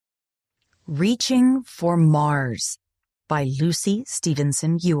Reaching for Mars by Lucy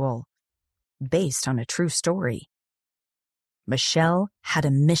Stevenson Ewell, based on a true story. Michelle had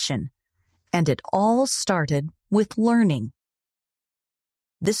a mission, and it all started with learning.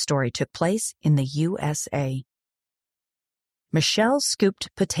 This story took place in the USA. Michelle scooped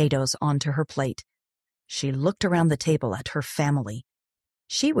potatoes onto her plate. She looked around the table at her family.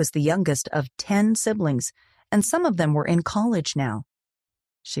 She was the youngest of 10 siblings, and some of them were in college now.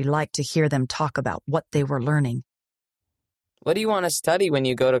 She liked to hear them talk about what they were learning. "What do you want to study when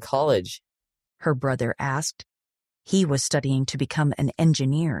you go to college?" her brother asked. He was studying to become an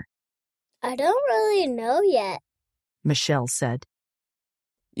engineer. "I don't really know yet," Michelle said.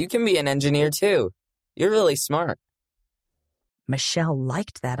 "You can be an engineer too. You're really smart." Michelle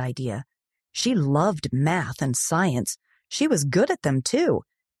liked that idea. She loved math and science. She was good at them too.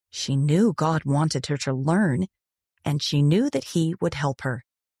 She knew God wanted her to learn, and she knew that He would help her.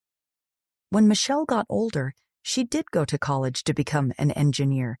 When Michelle got older, she did go to college to become an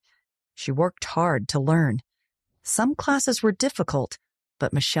engineer. She worked hard to learn. Some classes were difficult,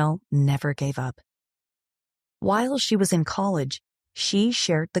 but Michelle never gave up. While she was in college, she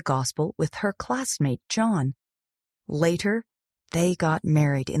shared the gospel with her classmate, John. Later, they got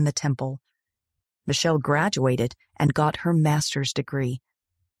married in the temple. Michelle graduated and got her master's degree.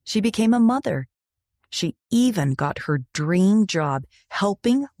 She became a mother. She even got her dream job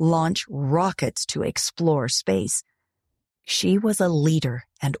helping launch rockets to explore space. She was a leader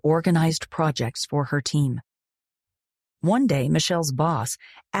and organized projects for her team. One day, Michelle's boss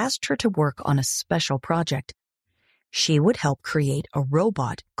asked her to work on a special project. She would help create a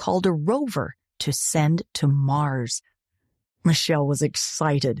robot called a rover to send to Mars. Michelle was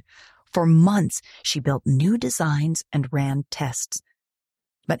excited. For months, she built new designs and ran tests.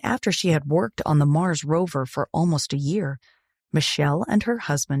 But after she had worked on the Mars rover for almost a year, Michelle and her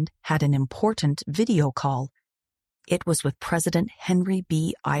husband had an important video call. It was with President Henry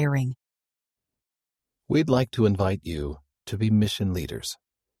B. Eyring. "We'd like to invite you to be mission leaders,"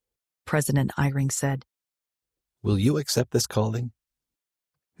 President Eyring said. "Will you accept this calling?"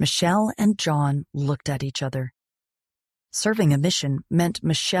 Michelle and John looked at each other. Serving a mission meant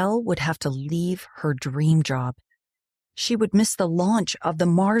Michelle would have to leave her dream job. She would miss the launch of the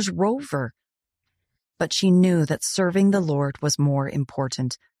Mars rover. But she knew that serving the Lord was more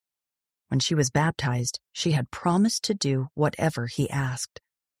important. When she was baptized, she had promised to do whatever He asked.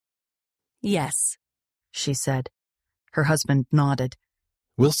 "Yes," she said. Her husband nodded.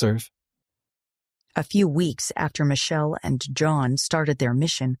 "We'll serve." A few weeks after Michelle and John started their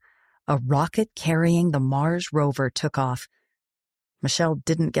mission, a rocket carrying the Mars rover took off. Michelle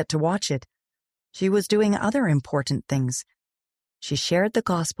didn't get to watch it. She was doing other important things. She shared the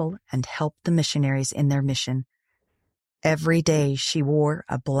gospel and helped the missionaries in their mission. Every day she wore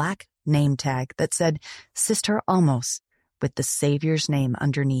a black name tag that said Sister Amos with the Savior's name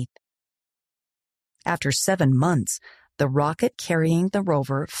underneath. After 7 months, the rocket carrying the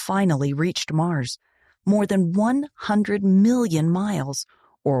rover finally reached Mars, more than 100 million miles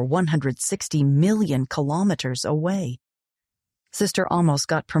or 160 million kilometers away. Sister Amos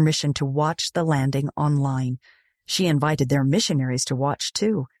got permission to watch the landing online. She invited their missionaries to watch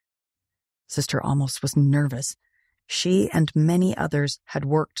too. Sister Amos was nervous. She and many others had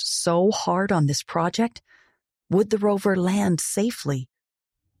worked so hard on this project. Would the rover land safely?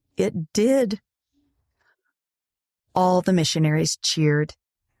 It did. All the missionaries cheered.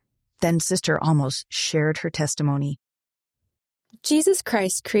 Then Sister Amos shared her testimony. "Jesus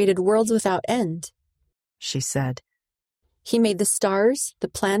Christ created worlds without end," she said. "He made the stars, the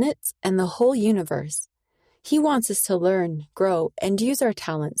planets, and the whole universe. He wants us to learn, grow, and use our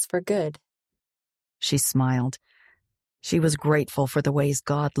talents for good." She smiled. She was grateful for the ways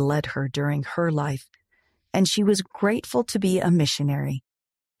God led her during her life, and she was grateful to be a missionary,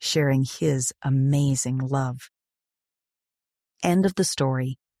 sharing His amazing love. End of the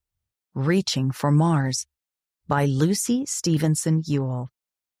story. Reaching for Mars by Lucy Stevenson Ewell.